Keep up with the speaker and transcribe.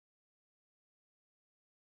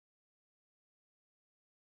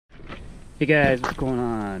Hey guys, what's going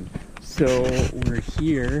on? So we're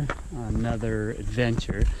here on another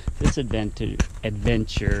adventure. This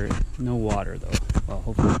adventure, no water though. Well,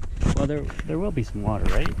 hopefully, well there will be some water,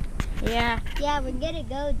 right? Yeah. Yeah, we're gonna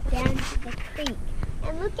go down to the creek.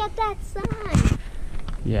 And look at that sign.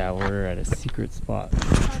 Yeah, we're at a secret spot. It's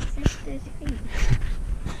called Sister's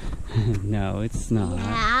Creek. No, it's not.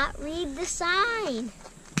 Yeah, read the sign.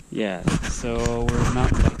 Yeah, so we're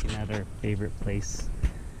mountain biking at our favorite place.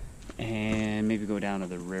 And maybe go down to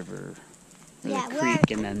the river. Or Yeah, the creek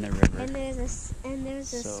and then the river. And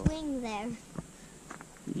there's a swing there.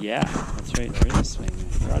 Yeah, that's right, there is a swing.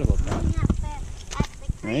 I forgot about that.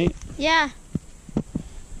 Right? Yeah.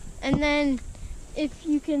 And then if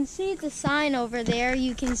you can see the sign over there,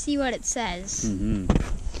 you can see what it says. Mm-hmm.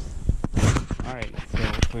 Alright, so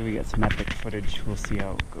hopefully we get some epic footage. We'll see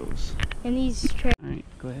how it goes. And these trails. Alright,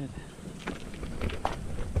 go ahead.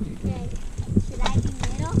 Okay. Should I be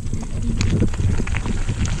middle?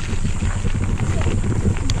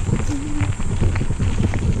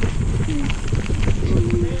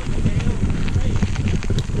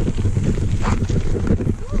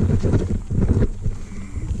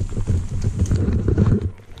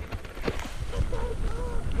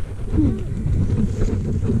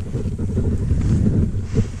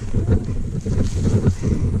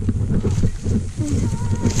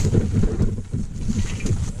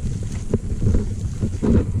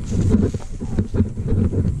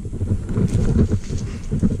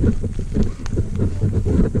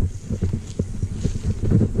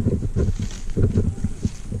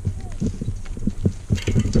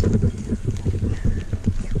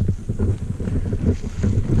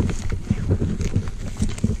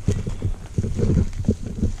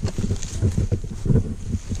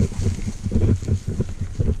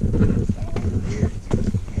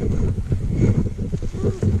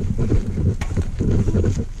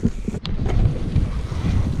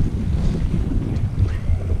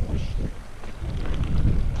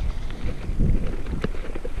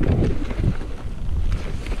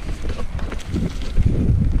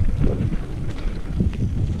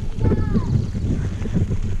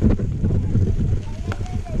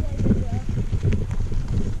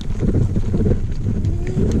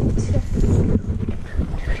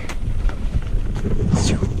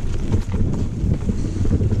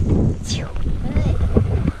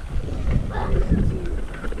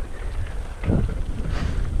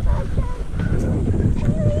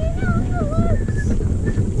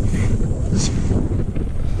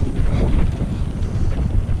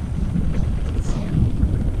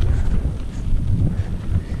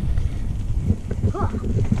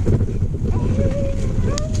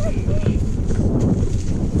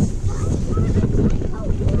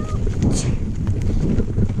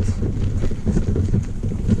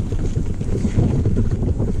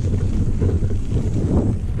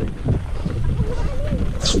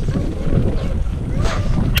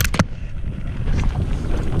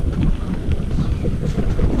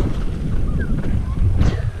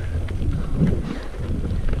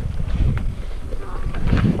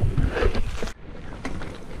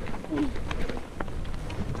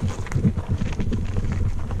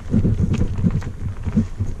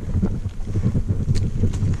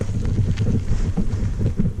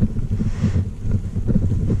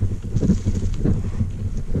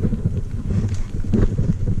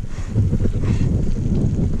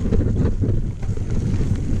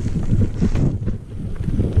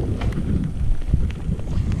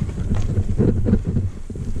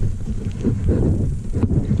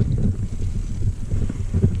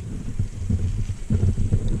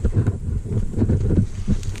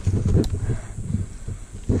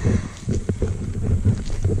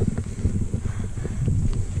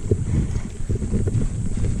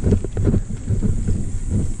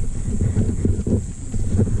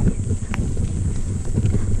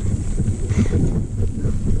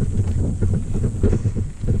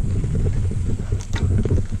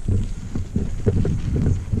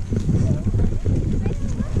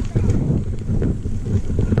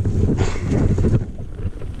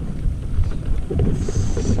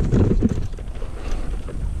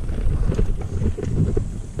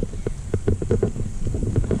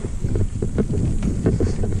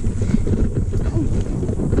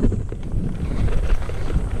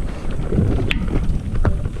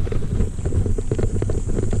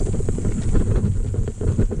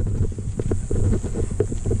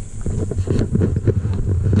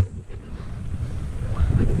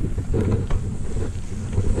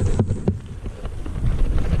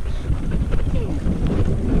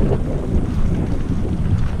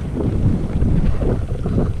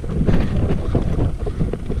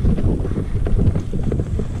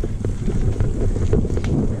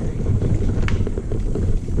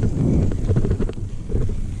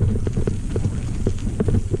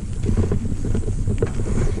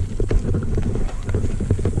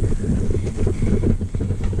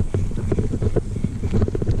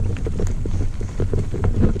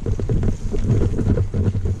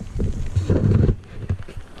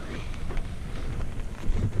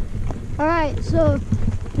 So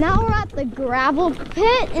now we're at the gravel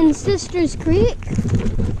pit in Sisters Creek.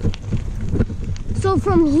 So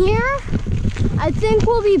from here, I think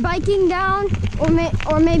we'll be biking down or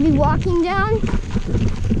maybe walking down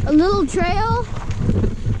a little trail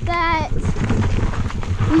that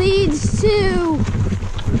leads to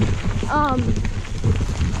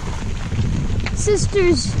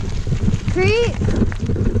Sisters Creek.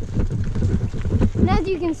 And as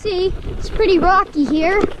you can see, it's pretty rocky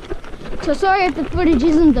here. So sorry if the footage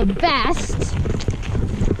isn't the best.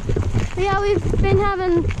 But yeah, we've been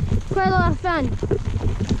having quite a lot of fun.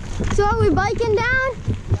 So are we biking down?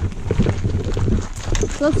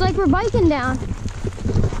 Looks like we're biking down.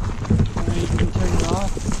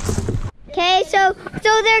 Okay, so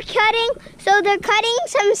they're cutting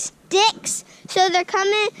some sticks. So they're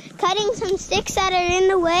cutting some sticks that are in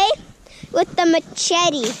the way with the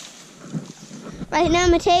machete. Right now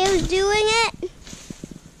Mateo's doing it.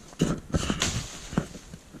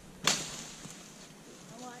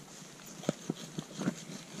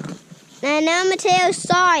 And now Mateo's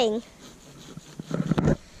sawing.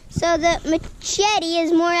 So the machete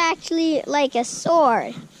is more actually like a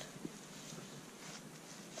sword.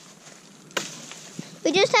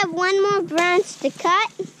 We just have one more branch to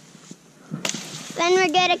cut. Then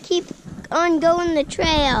we're gonna keep on going the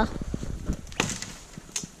trail.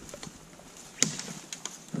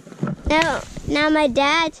 Now my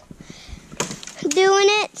dad's doing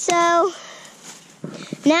it, so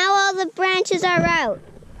now all the branches are out.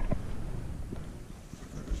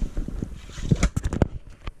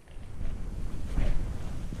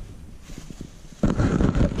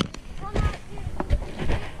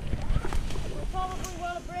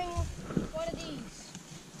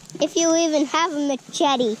 If you even have a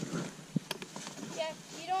machete. Yeah,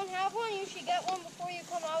 if you don't have one, you should get one before you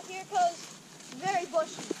come out here because it's very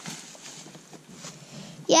bushy.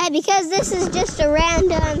 Yeah, because this is just a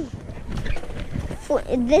random,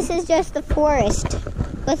 this is just the forest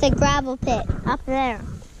with a gravel pit up there.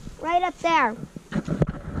 Right up there.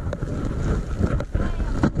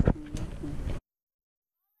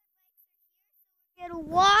 We're gonna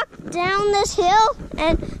walk down this hill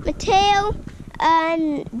and Mateo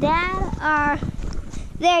and Dad are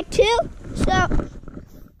there too, so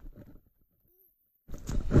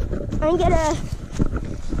I'm gonna,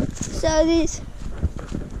 so these,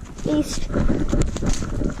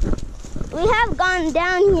 we have gone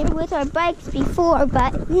down here with our bikes before,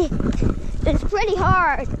 but it's pretty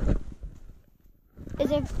hard. Is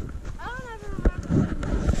it? I don't ever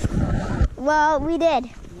remember. Well, we did.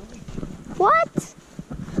 What?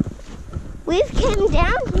 We've came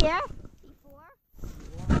down here.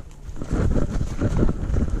 I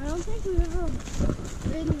don't think we've ever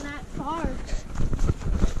ridden that far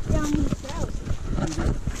down these trails.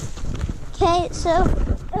 Okay, so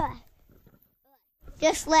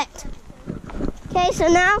just slipped. Okay, so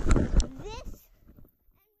now this.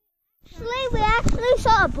 We actually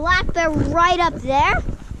saw a black bear right up there.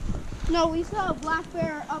 No, we saw a black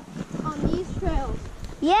bear up on these trails.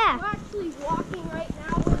 Yeah. We're actually walking right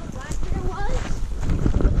now where the black bear was.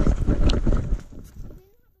 We didn't have a GoPro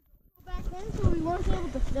back then, so we weren't able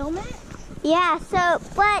to film it. Yeah. So,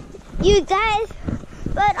 but you guys,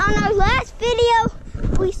 but on our last video,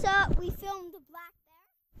 we filmed the black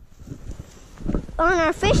bear on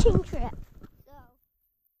our fishing trip. So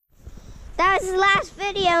that was the last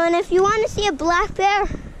video, and if you want to see a black bear,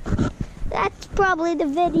 that's probably the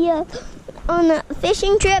video. On the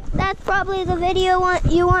fishing trip, that's probably the video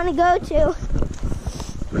you want to go to.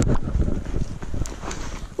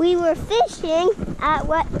 We were fishing at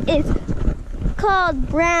what is called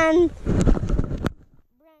Brand.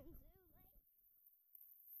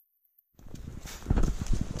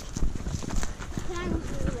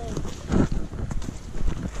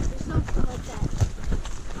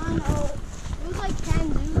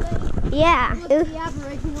 Yeah. What the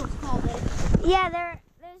Aboriginals called it. Yeah,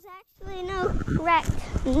 there's actually no correct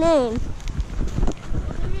name. Well,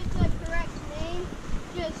 there is a correct name,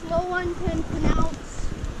 just no one can pronounce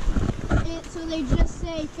it, so they just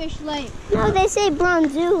say Fish Lake. No, they say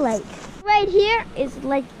Bronzoo Lake. Right here is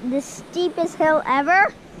like the steepest hill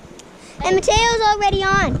ever. And Mateo's already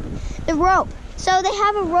on the rope. So they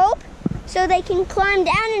have a rope so they can climb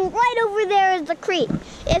down, and right over there is the creek.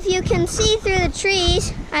 If you can see through the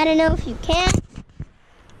trees, I don't know if you can,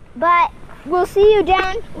 but we'll see you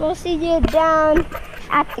down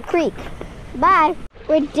at the creek. Bye.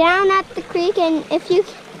 We're down at the creek, and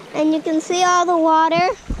you can see all the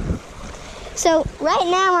water. So right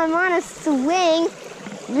now I'm on a swing.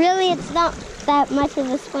 Really, it's not that much of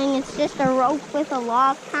a swing. It's just a rope with a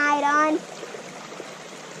log tied on.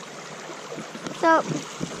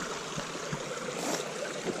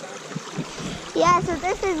 Yeah, so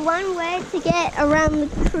this is one way to get around the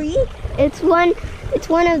creek. It's one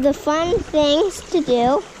of the fun things to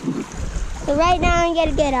do. So right now I'm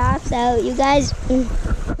gonna get off, so you guys,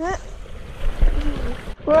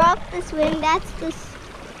 we're off the swing. That's the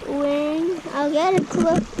swing. I'll get a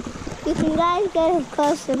close. You can guys get a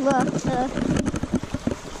closer look. So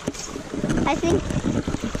I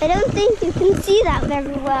don't think you can see that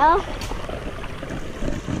very well.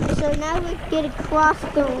 So now we get across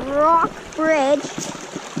the rock bridge.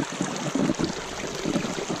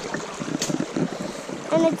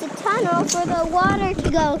 And it's a tunnel for the water to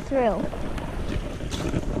go through.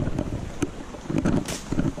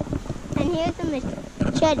 And here's the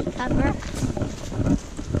machete cover.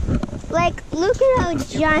 Like, look at how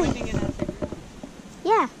giant.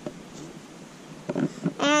 Yeah.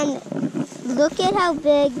 And look at how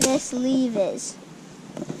big this leaf is.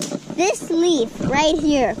 This leaf right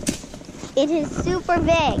here, it is super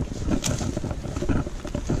big.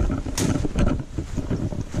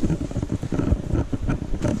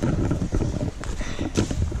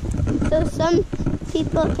 So some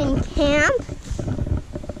people can camp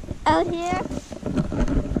out here.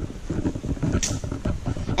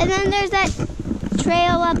 And then there's that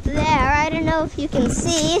trail up there. I don't know if you can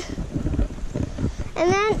see.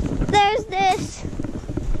 And then there's this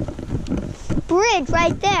bridge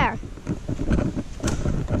right there.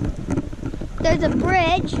 There's a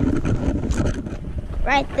bridge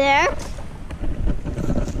right there.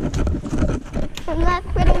 And that's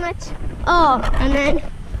pretty much all. And then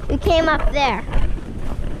we came up there.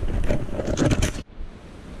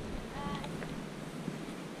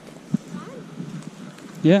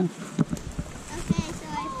 Yeah. Okay, so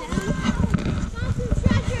I found some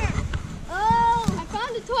treasure. Oh! I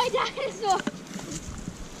found a toy dinosaur.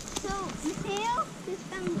 So Mateo just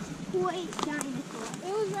found this toy dinosaur.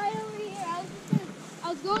 It was right over here. I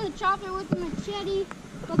was going to chop it with the machete,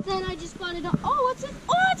 but then I just spotted out. Oh, what's it?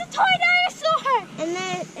 Oh, it's a toy dinosaur!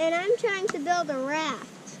 And I'm trying to build a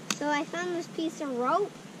raft. So I found this piece of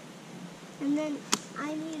rope, and then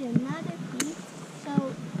I need another piece.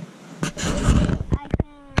 So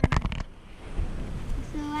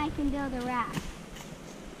I can build a raft.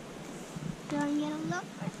 So I'm gonna look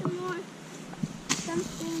for some more,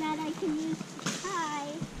 something that I can use to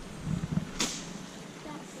tie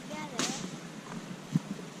stuff together.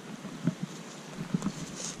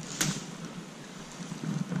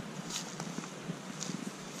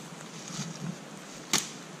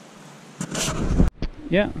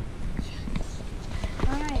 Yeah.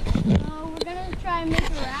 Alright, so we're gonna try and make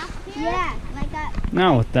a raft here? Yeah, like a.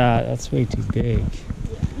 Not with that. That's way too big.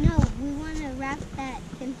 No, we want a raft that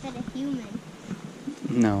can fit a human.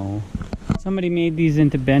 No. Somebody made these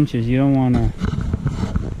into benches. You don't want to.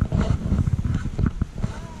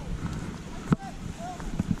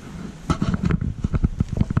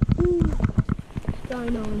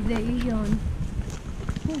 Dino invasion.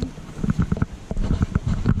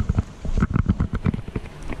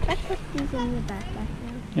 Let's put these in the backpack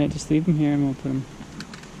now. Yeah, just leave them here and we'll put them.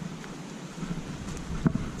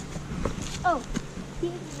 Oh,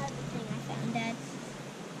 here's another thing I found, Dad.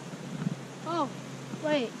 Oh,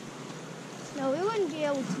 wait. No, we wouldn't be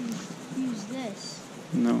able to use this.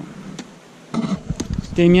 No.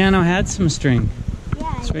 Damiano had some string.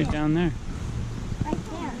 Yeah, It's right down there. right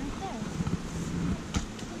there, right there.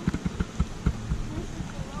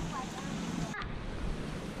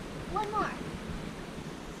 One more.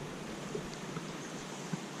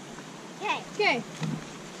 Okay. Okay,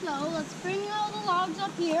 so let's bring all the logs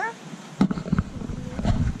up here.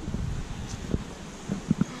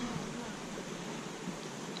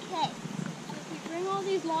 Okay. So if we bring all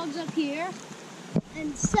these logs up here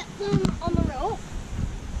and set them on the rope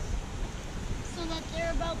so that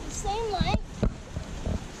they're about the same length,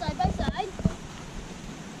 side by side.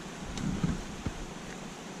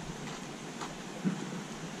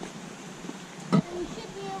 And we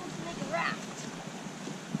should be able to make a raft.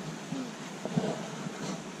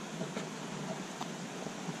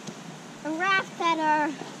 A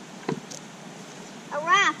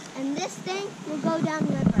raft, and this thing will go down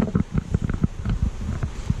the river.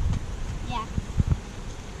 Yeah.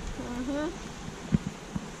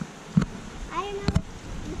 I don't know.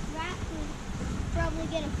 This raft will probably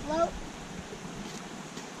get afloat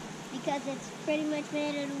because it's pretty much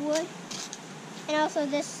made out of wood, and also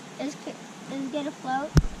this is get afloat.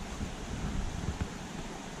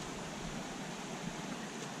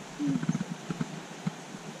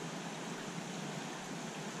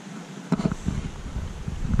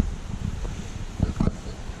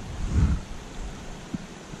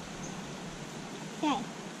 Okay,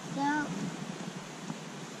 so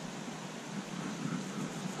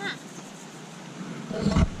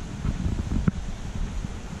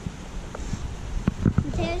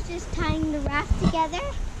just tying the raft together.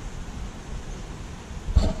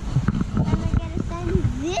 And we're gonna send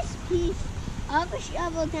this piece of a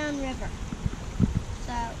shovel downriver.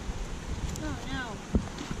 So, Oh no.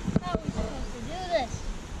 How are we supposed to do this?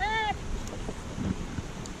 Ah.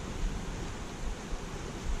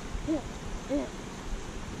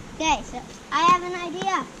 okay, so I have an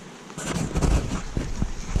idea.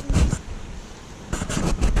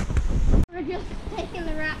 We're just taking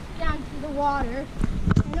the raft down to the water.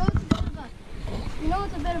 I know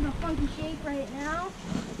it's a bit of a funky shape right now.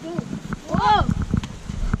 Whoa!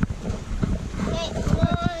 Take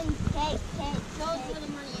one, take. Those where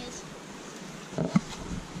the money is.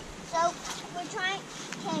 So we're trying,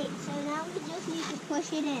 okay, so now we just need to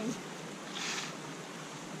push it in.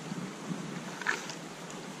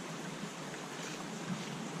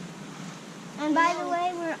 And by the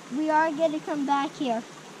way, we are going to come back here.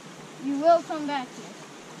 You will come back here.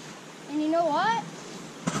 And you know what?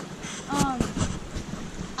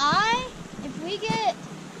 If we get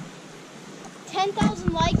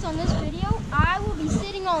 10,000 likes on this video, I will be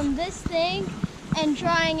sitting on this thing and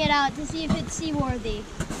trying it out to see if it's seaworthy.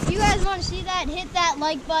 If you guys want to see that, hit that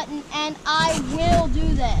like button and I will do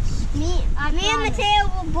this. Me and Mateo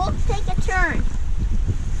will both take a turn.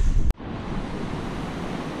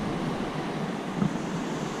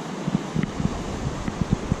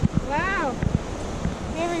 Wow.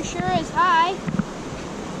 River sure is high.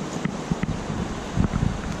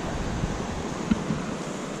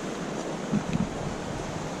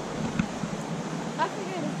 I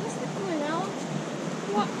forget, is this the Cornell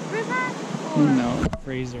River? Or... No,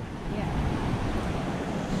 Fraser. Yeah.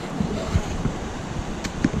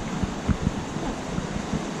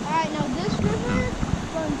 Alright, now this river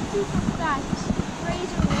runs super fast. This is the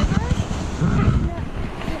Fraser River.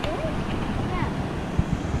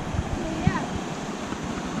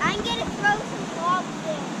 I'm going to throw some logs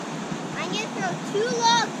in. I'm going to throw 2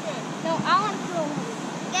 logs in. No, I want to throw one.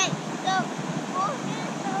 Okay, so we're going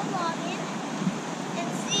to throw a log in and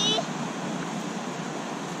see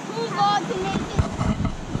Whose log can make it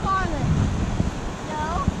farther? so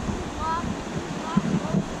log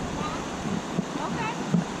goes back. Okay.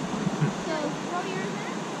 So throw yours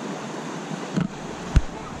in.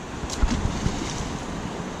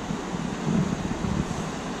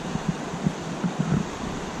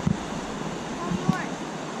 One more.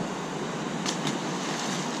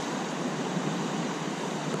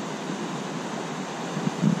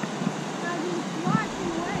 Now these lots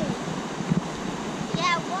can wait.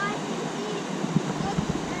 Yeah, watch and see. Look,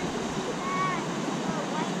 there you see that. Oh,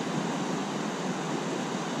 white.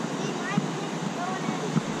 See my stick's going in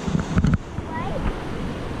white.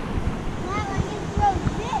 Now I'm going to throw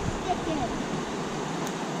this stick in.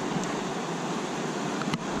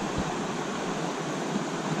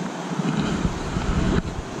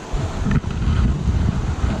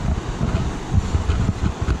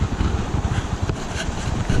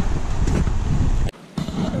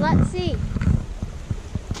 Let's see.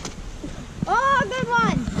 Oh, good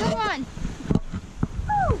one. Good one.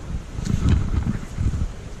 Woo!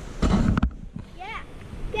 Yeah.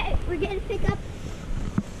 Okay, we're going to pick up.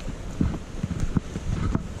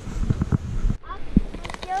 Up.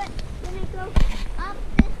 Let's do it. We're going to go up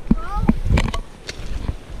this pole.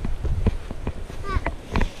 Ah.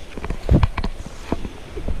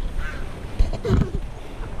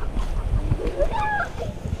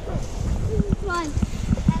 This is fun.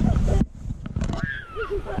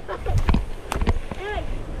 Anyway,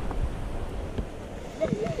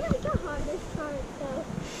 this is like the hardest part, though.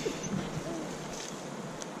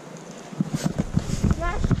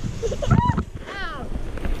 Rush. Ow.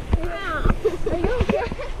 Ow. Are you okay?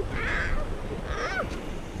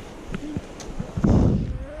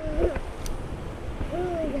 Oh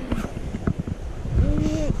my God.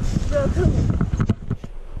 So cool.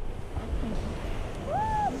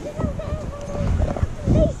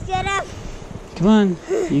 Please get up. Come on,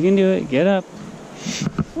 you can do it. Get up.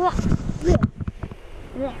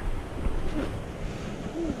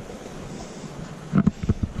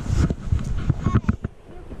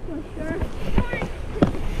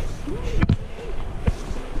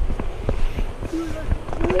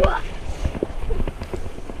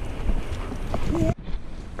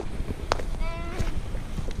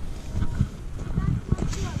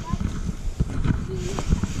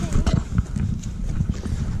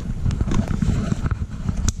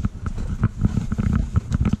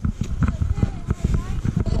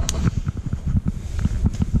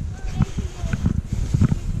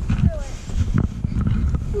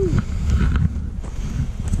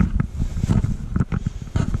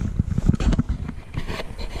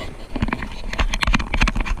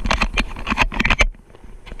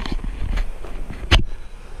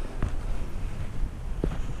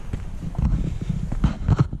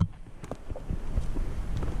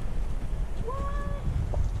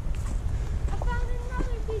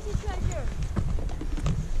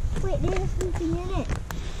 wait, there's something in it.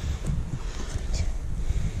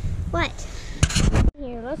 What?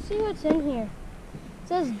 Here, let's see what's in here. It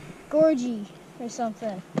says Gorgie or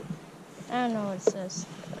something. I don't know what it says.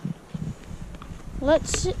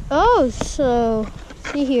 Let's see. Oh, so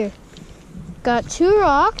see here. Got 2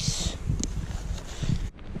 rocks.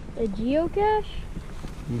 A geocache.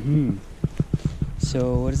 Mm-hmm.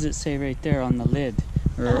 So what does it say right there on the lid?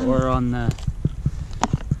 Or on the...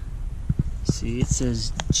 See, it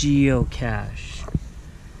says geocache.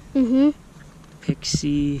 Mm-hmm.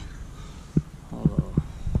 Pixie Hollow.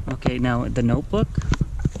 Okay, now the notebook?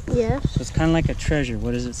 Yes. So it's kind of like a treasure.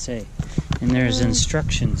 What does it say? And there's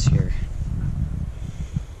instructions here.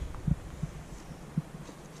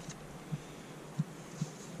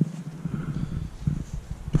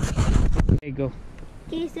 Okay, go.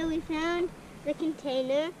 Okay, so we found the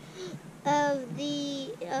container of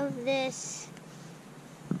this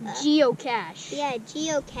Geocache.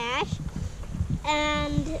 geocache,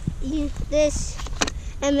 and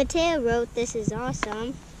Mateo wrote, "This is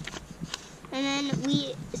awesome." And then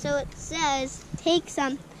so it says, take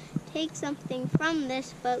something from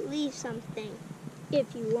this, but leave something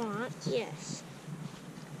If you want. Yes.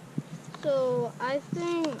 So I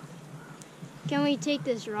think, can we take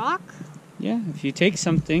this rock? Yeah, if you take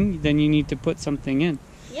something, then you need to put something in.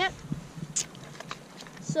 Yep.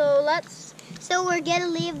 So So we're gonna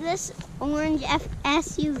leave this orange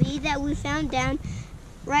SUV that we found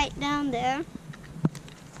right down there,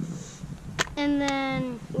 and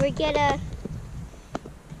then we're gonna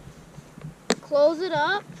close it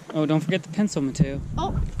up. Oh, don't forget the pencil, Mateo.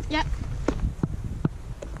 Oh, yep.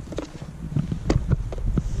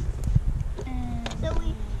 so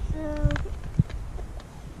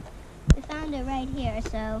we found it right here.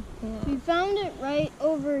 So We found it right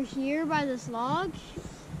over here by this log.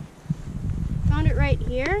 Found it right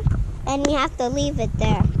here. and we have to leave it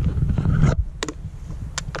there.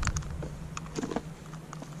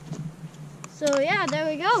 So yeah, there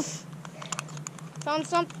we go. Found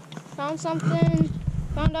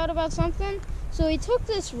out about something. So we took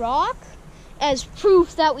this rock as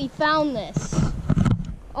proof that we found this.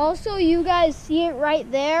 Also, you guys see it right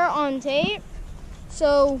there on tape.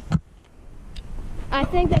 So I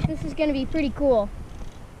think that this is gonna be pretty cool.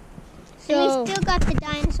 So And we still got the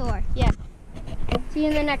dinosaur. see you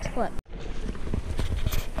in the next clip.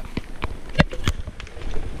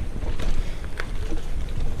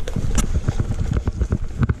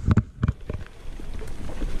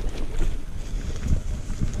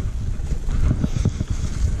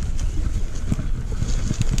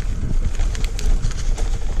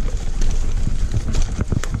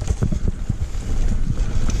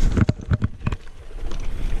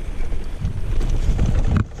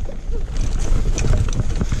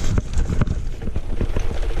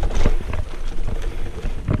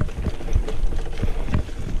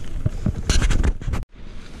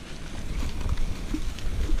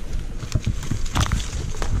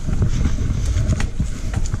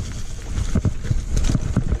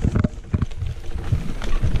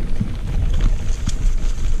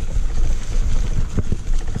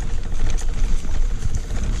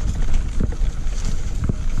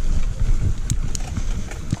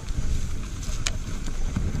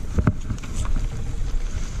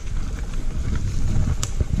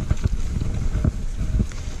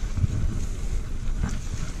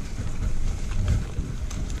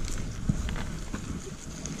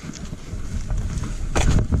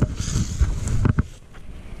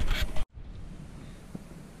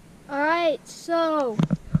 So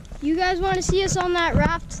you guys want to see us on that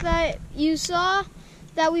raft that you saw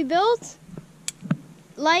that we built?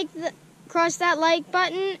 Crush that like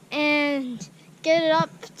button and get it up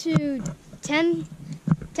to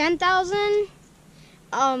 10,000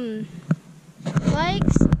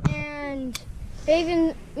 likes, and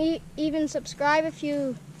even subscribe if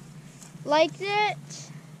you liked it,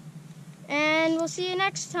 and we'll see you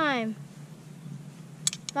next time.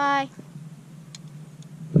 Bye.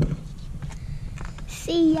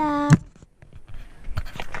 See ya.